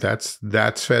you're right. That's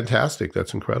fantastic.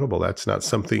 That's incredible. That's not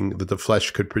something that the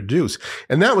flesh could produce.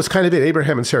 And that was kind of it.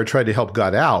 Abraham and Sarah tried to help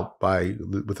God out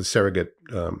with a surrogate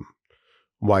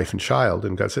wife and child.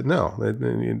 And God said, no,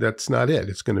 that's not it.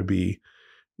 It's going to be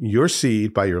your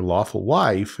seed by your lawful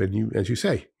wife. And you, as you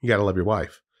say, you got to love your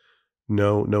wife.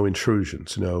 No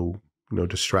intrusions, no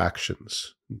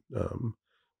distractions,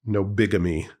 no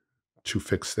bigamy to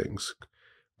fix things.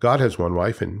 God has one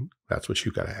wife, and that's what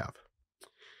you got to have.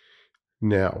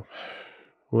 Now,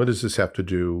 what does this have to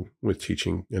do with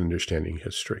teaching and understanding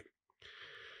history?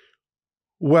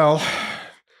 Well,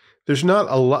 there's not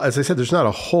a lot, as I said, there's not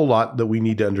a whole lot that we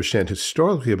need to understand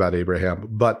historically about Abraham.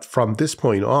 But from this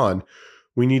point on,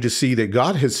 we need to see that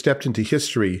God has stepped into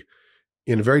history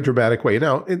in a very dramatic way.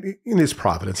 Now, in his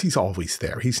providence, he's always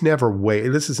there. He's never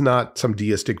this is not some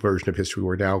deistic version of history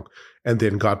where now and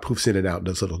then God poofs in and out and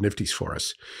does little nifties for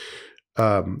us.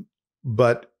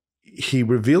 But he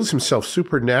reveals himself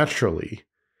supernaturally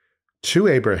to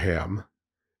Abraham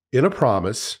in a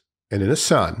promise and in a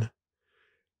son,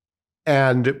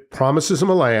 and promises him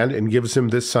a land and gives him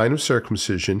this sign of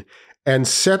circumcision and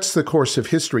sets the course of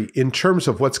history in terms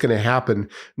of what's going to happen,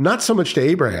 not so much to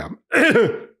Abraham,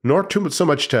 nor so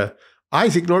much to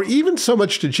Isaac, nor even so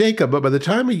much to Jacob. But by the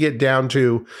time we get down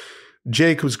to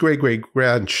Jacob's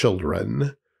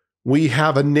great-great-grandchildren, we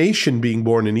have a nation being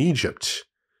born in Egypt,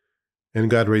 and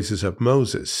God raises up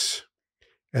Moses.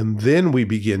 And then we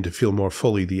begin to feel more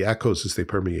fully the echoes as they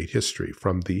permeate history,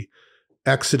 from the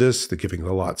Exodus, the giving of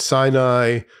the law at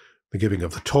Sinai, the giving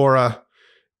of the Torah,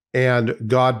 and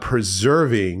God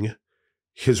preserving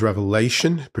his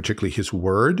revelation, particularly his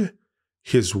word,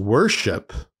 his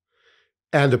worship,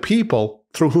 and a people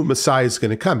through whom Messiah is going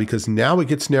to come, because now it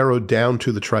gets narrowed down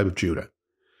to the tribe of Judah.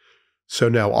 So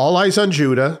now all eyes on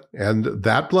Judah and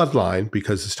that bloodline,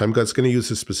 because this time God's going to use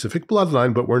a specific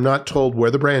bloodline, but we're not told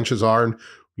where the branches are and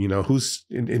who's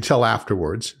until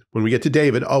afterwards. When we get to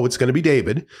David, it's going to be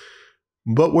David.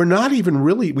 But we're not even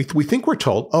really, we think we're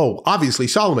told, obviously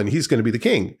Solomon, he's going to be the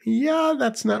king. Yeah,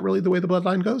 that's not really the way the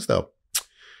bloodline goes, though. It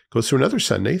goes through another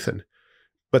son, Nathan.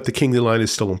 But the kingly line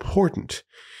is still important.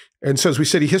 And so as we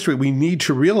study history, we need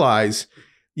to realize,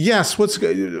 yes,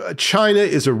 China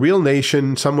is a real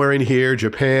nation somewhere in here,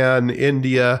 Japan,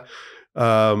 India,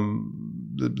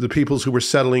 the peoples who were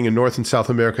settling in North and South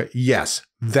America. Yes,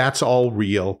 that's all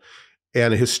real.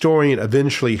 And a historian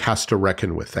eventually has to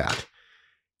reckon with that.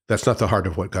 That's not the heart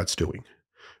of what God's doing.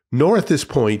 Nor at this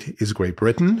point is Great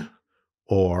Britain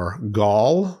or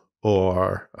Gaul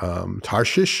or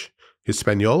Tarshish,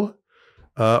 Hispaniola.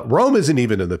 Rome isn't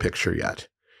even in the picture yet.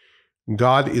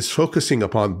 God is focusing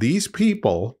upon these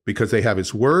people because they have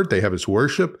his word, they have his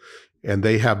worship, and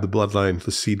they have the bloodline,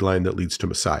 the seed line that leads to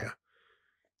Messiah.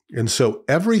 And so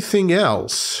everything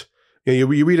else,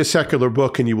 you read a secular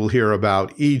book and you will hear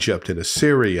about Egypt and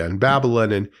Assyria and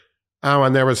Babylon and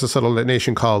there was this little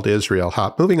nation called Israel.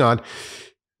 Moving on.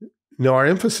 No, our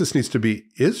emphasis needs to be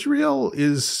Israel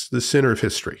is the center of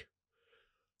history.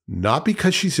 Not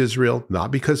because she's Israel,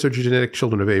 not because they're genetic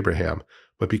children of Abraham,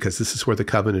 but because this is where the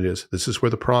covenant is. This is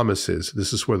where the promise is.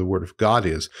 This is where the word of God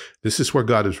is. This is where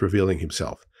God is revealing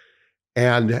himself.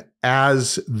 And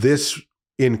as this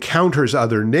encounters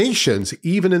other nations,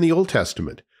 even in the Old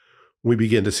Testament, we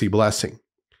begin to see blessing.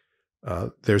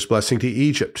 There's blessing to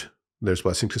Egypt. There's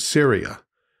blessing to Syria.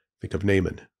 Think of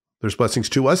Naaman. There's blessings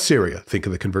to Assyria. Think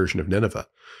of the conversion of Nineveh.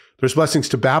 There's blessings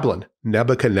to Babylon.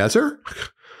 Nebuchadnezzar.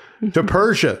 To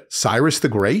Persia. Cyrus the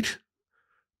Great.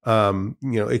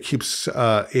 It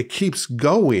keeps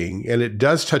going, and it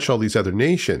does touch all these other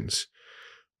nations.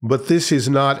 But this is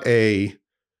not a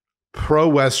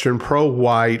pro-Western,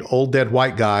 pro-white, old dead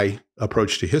white guy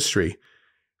approach to history.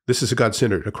 This is a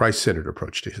God-centered, a Christ-centered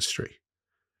approach to history.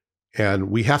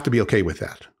 And we have to be okay with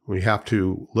that. We have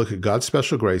to look at God's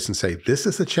special grace and say, this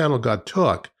is the channel God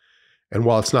took. And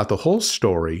while it's not the whole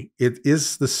story, it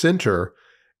is the center.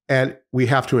 And we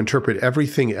have to interpret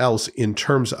everything else in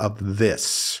terms of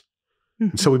this.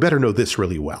 Mm-hmm. So we better know this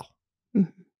really well.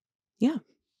 Mm-hmm. Yeah.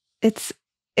 It's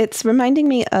reminding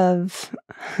me of,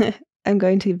 I'm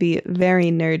going to be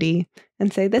very nerdy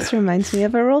and say this reminds me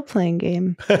of a role-playing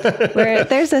game where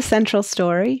there's a central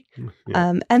story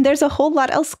and there's a whole lot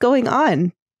else going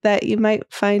on that you might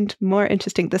find more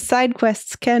interesting. The side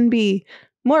quests can be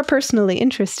more personally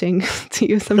interesting to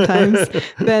you sometimes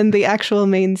than the actual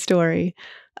main story,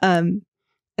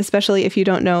 especially if you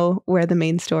don't know where the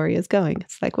main story is going.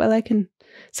 It's like, well,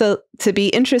 so to be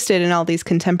interested in all these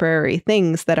contemporary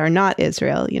things that are not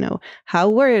Israel, how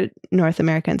were North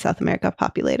America and South America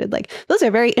populated? Like, those are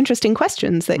very interesting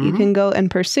questions that you can go and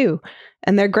pursue.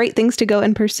 And they're great things to go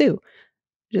and pursue.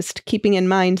 Just keeping in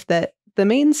mind that the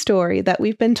main story that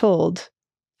we've been told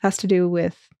has to do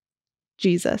with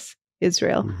Jesus,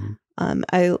 Israel. Mm-hmm.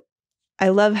 I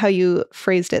love how you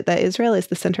phrased it, that Israel is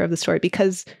the center of the story,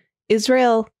 because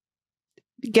Israel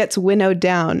gets winnowed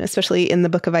down, especially in the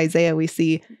book of Isaiah. We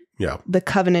see the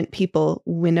covenant people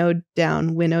winnowed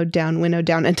down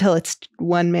until it's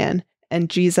one man. And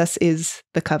Jesus is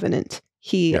the covenant.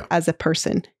 He, as a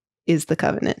person, is the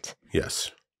covenant.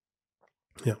 Yes.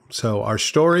 Yeah. So our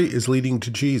story is leading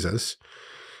to Jesus.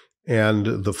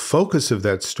 And the focus of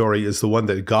that story is the one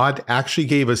that God actually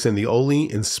gave us in the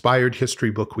only inspired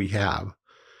history book we have.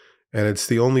 And it's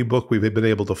the only book we've been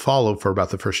able to follow for about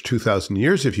the first 2,000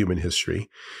 years of human history.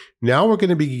 Now we're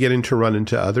going to be beginning to run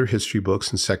into other history books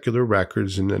and secular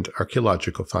records and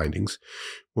archaeological findings.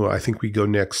 Well, I think we go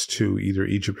next to either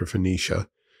Egypt or Phoenicia.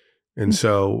 And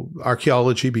so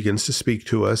archaeology begins to speak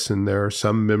to us, and there are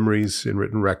some memories and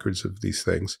written records of these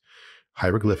things.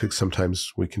 Hieroglyphics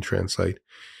sometimes we can translate.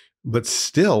 But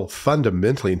still,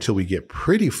 fundamentally, until we get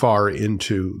pretty far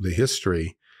into the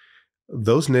history,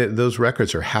 those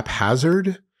records are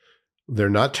haphazard. They're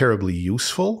not terribly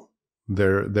useful.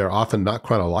 They're often not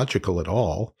chronological at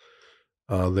all.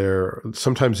 They're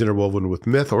sometimes interwoven with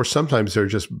myth, or sometimes they're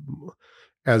just,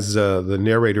 as the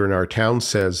narrator in our town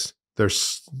says,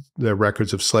 they're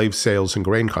records of slave sales and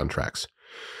grain contracts.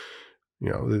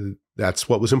 That's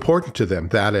what was important to them,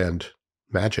 that and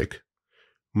magic.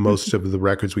 Most of the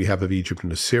records we have of Egypt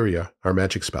and Assyria are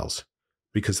magic spells,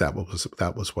 because that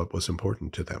was what was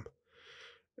important to them.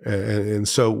 And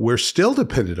so we're still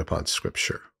dependent upon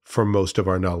Scripture for most of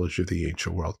our knowledge of the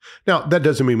ancient world. Now, that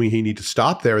doesn't mean we need to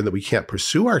stop there and that we can't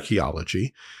pursue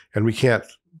archaeology and we can't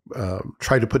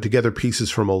try to put together pieces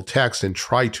from old text and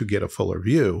try to get a fuller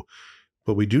view.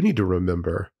 But we do need to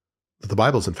remember that the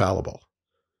Bible's infallible,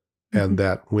 and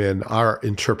that when our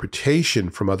interpretation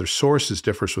from other sources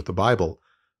differs with the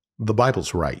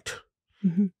Bible's right.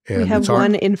 And we have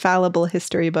one infallible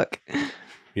history book.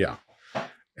 Yeah.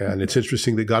 And it's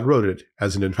interesting that God wrote it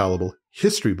as an infallible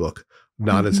history book,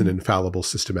 not as an infallible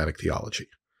systematic theology.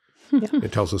 Yeah.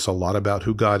 It tells us a lot about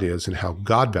who God is and how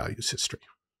God values history.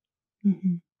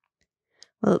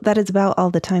 Well, that is about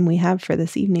all the time we have for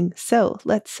this evening. So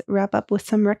let's wrap up with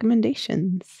some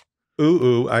recommendations.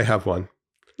 I have one.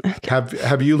 Okay.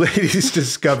 Have you ladies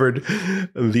discovered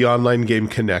the online game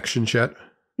Connections yet?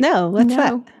 No, what's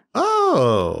that?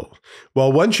 Oh,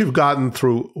 well, once you've gotten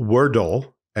through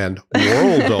Wordle and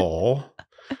Worldle,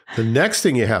 the next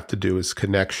thing you have to do is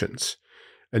Connections.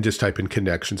 And just type in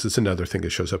Connections. It's another thing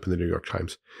that shows up in the New York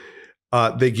Times.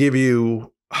 They give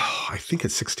you, I think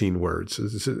it's 16 words.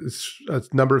 It's a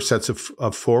number of sets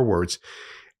of 4 words.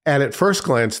 And at first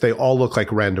glance, they all look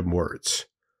like random words.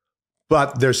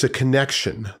 But there's a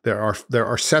connection. There are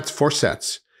 4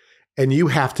 sets. And you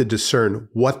have to discern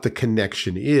what the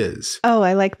connection is. Oh,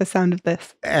 I like the sound of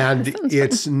this. And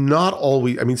it's not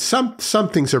always, I mean, some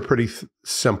things are pretty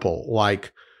simple,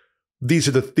 like these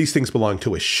things belong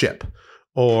to a ship,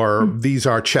 or these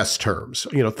are chess terms,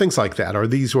 things like that. Or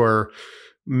these were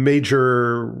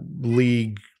major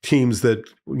league teams that,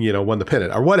 won the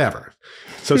pennant or whatever.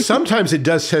 So sometimes it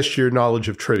does test your knowledge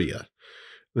of trivia.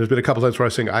 There's been a couple times where I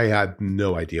was saying, I had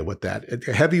no idea what that.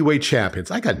 Heavyweight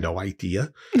champions, I got no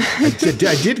idea. I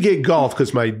did get golf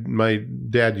because my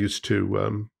dad used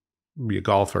to be a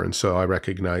golfer, and so I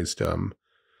recognized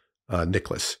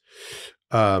Nicholas.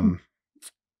 But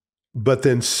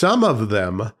then some of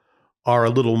them are a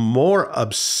little more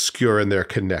obscure in their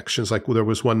connections. Like there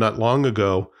was one not long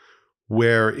ago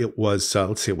where it was,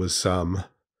 what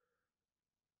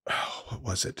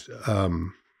was it?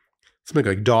 Something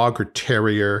like dog or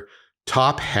terrier,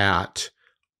 top hat,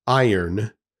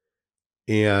 iron,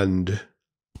 and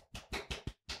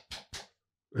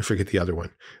I forget the other one.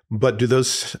 But do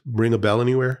those ring a bell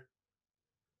anywhere?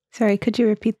 Sorry, could you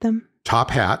repeat them?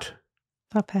 Top hat.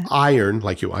 Top hat. Iron,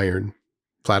 like you iron,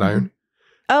 flat iron.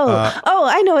 Oh,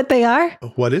 I know what they are.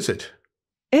 What is it?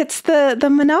 It's the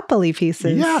Monopoly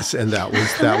pieces. Yes, and that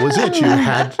was it. You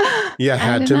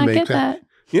had to make that.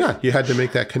 Yeah, you had to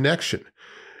make that connection.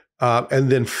 And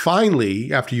then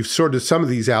finally, after you've sorted some of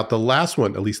these out, the last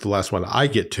one, at least the last one I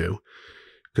get to,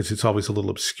 because it's always a little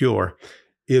obscure,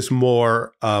 is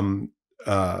more having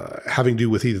to do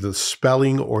with either the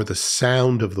spelling or the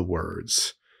sound of the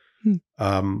words.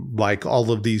 Like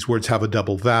all of these words have a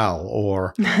double vowel,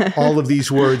 or all of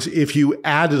these words, if you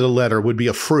added a letter, would be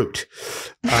a fruit.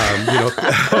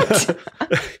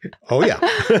 Oh, yeah.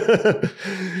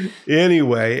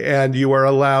 Anyway, and you are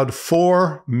allowed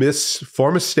 4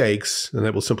 mistakes, and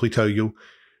it will simply tell you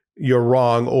you're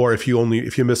wrong, or if you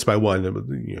miss by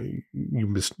 1,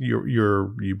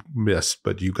 you missed,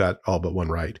 but you got all but 1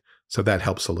 right. So that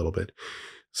helps a little bit.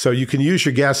 So you can use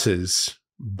your guesses,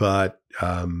 but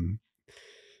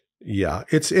yeah,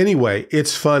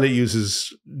 it's fun. It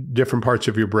uses different parts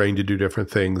of your brain to do different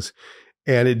things.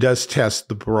 And it does test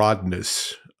the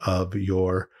broadness of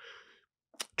your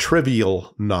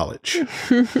trivial knowledge.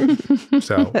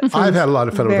 So I've had a lot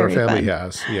of fun with our family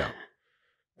has. Yeah.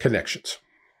 Connections.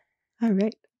 All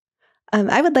right.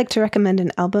 I would like to recommend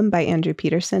an album by Andrew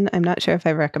Peterson. I'm not sure if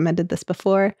I've recommended this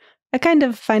before. I kind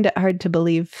of find it hard to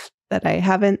believe that I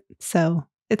haven't, so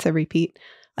it's a repeat.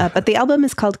 But the album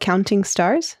is called Counting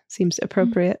Stars. Seems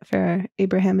appropriate for our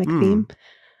Abrahamic theme.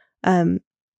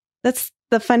 That's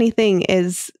the funny thing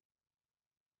is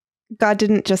God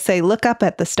didn't just say, look up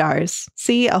at the stars.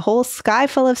 See a whole sky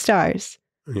full of stars.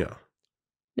 Yeah.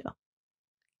 No.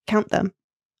 Count them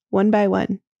one by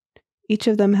one. Each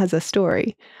of them has a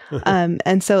story.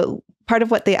 And so part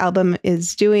of what the album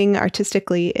is doing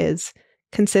artistically is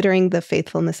considering the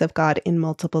faithfulness of God in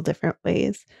multiple different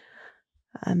ways.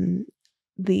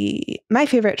 My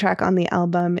favorite track on the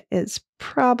album is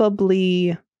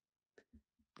probably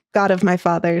God of My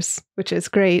Fathers, which is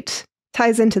great.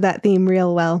 Ties into that theme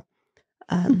real well.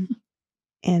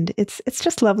 And it's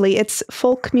just lovely. It's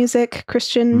folk music,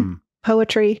 Christian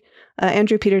poetry.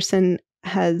 Andrew Peterson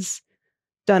has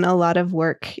done a lot of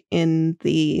work in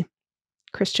the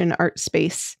Christian art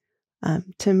space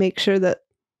to make sure that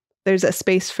there's a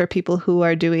space for people who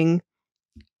are doing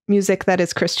music that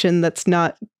is Christian, that's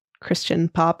not Christian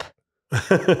pop.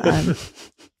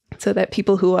 So that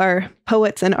people who are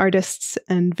poets and artists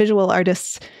and visual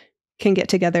artists can get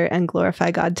together and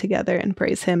glorify God together and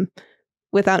praise him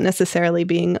without necessarily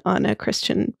being on a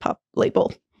Christian pop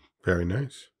label. Very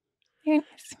nice. Very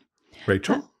nice.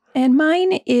 Rachel? And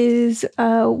mine is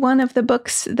one of the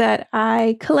books that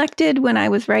I collected when I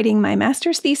was writing my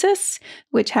master's thesis,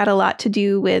 which had a lot to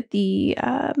do with the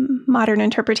modern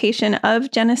interpretation of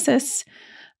Genesis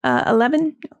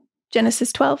 11,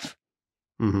 Genesis 12.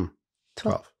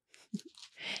 12.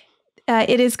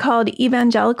 It is called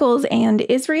Evangelicals and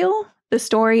Israel, the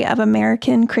Story of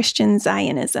American Christian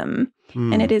Zionism.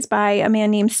 And it is by a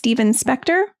man named Stephen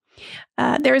Spector.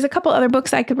 There's a couple other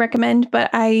books I could recommend, but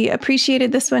I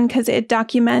appreciated this one because it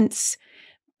documents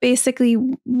basically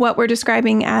what we're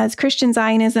describing as Christian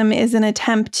Zionism is an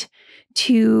attempt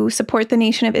to support the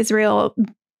nation of Israel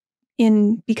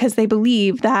because they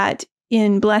believe that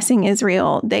in blessing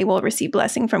Israel, they will receive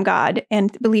blessing from God,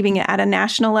 and believing it at a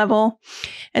national level.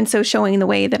 And so showing the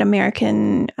way that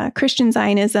American Christian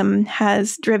Zionism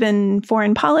has driven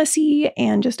foreign policy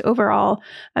and just overall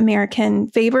American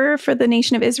favor for the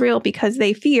nation of Israel, because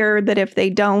they fear that if they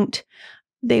don't,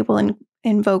 they will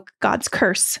invoke God's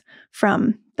curse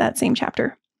from that same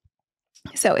chapter.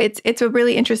 So it's a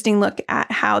really interesting look at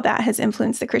how that has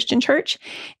influenced the Christian church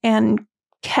and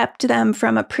kept them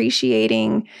from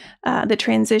appreciating the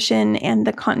transition and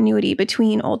the continuity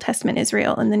between Old Testament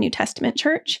Israel and the New Testament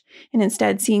church, and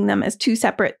instead seeing them as two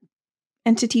separate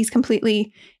entities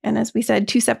completely. And as we said,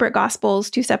 two separate gospels,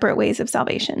 two separate ways of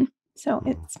salvation. So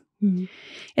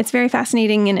it's very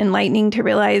fascinating and enlightening to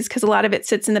realize, because a lot of it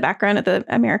sits in the background of the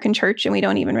American church and we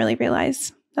don't even really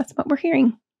realize that's what we're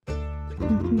hearing.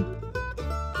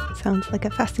 Sounds like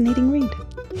a fascinating read.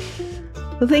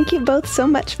 Well, thank you both so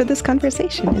much for this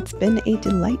conversation. It's been a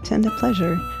delight and a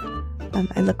pleasure.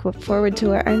 I look forward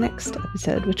to our next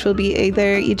episode, which will be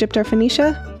either Egypt or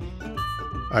Phoenicia.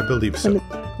 I believe so.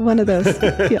 One of those.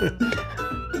 Yeah.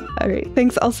 All right.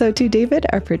 Thanks also to David,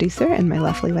 our producer, and my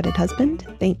lovely wedded husband.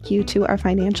 Thank you to our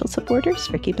financial supporters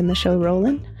for keeping the show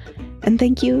rolling. And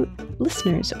thank you,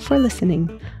 listeners, for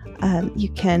listening. You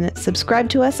can subscribe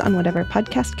to us on whatever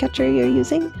podcast catcher you're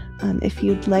using. If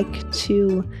you'd like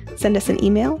to send us an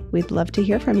email, we'd love to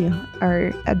hear from you.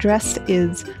 Our address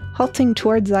is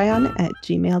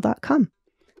haltingtowardszion@gmail.com.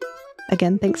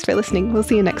 Again, thanks for listening. We'll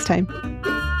see you next time.